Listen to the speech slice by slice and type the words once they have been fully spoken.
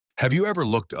Have you ever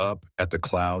looked up at the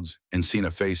clouds and seen a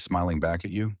face smiling back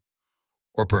at you?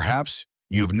 Or perhaps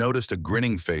you've noticed a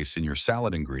grinning face in your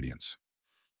salad ingredients.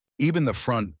 Even the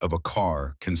front of a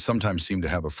car can sometimes seem to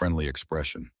have a friendly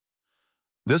expression.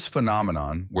 This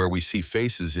phenomenon, where we see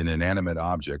faces in inanimate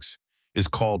objects, is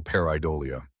called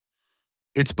pareidolia.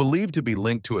 It's believed to be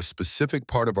linked to a specific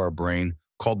part of our brain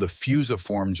called the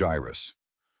fusiform gyrus.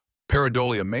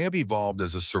 Pareidolia may have evolved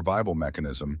as a survival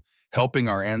mechanism, helping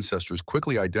our ancestors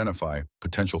quickly identify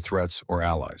potential threats or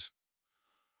allies.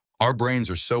 Our brains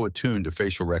are so attuned to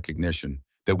facial recognition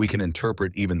that we can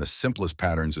interpret even the simplest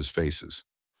patterns as faces.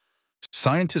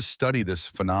 Scientists study this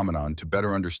phenomenon to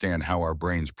better understand how our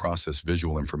brains process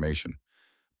visual information.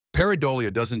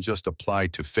 Pareidolia doesn't just apply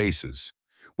to faces.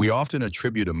 We often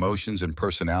attribute emotions and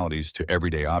personalities to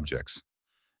everyday objects.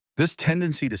 This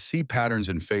tendency to see patterns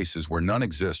in faces where none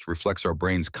exist reflects our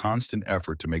brain's constant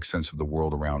effort to make sense of the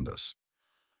world around us.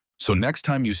 So next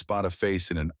time you spot a face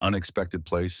in an unexpected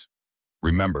place,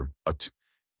 remember,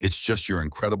 it's just your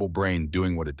incredible brain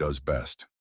doing what it does best.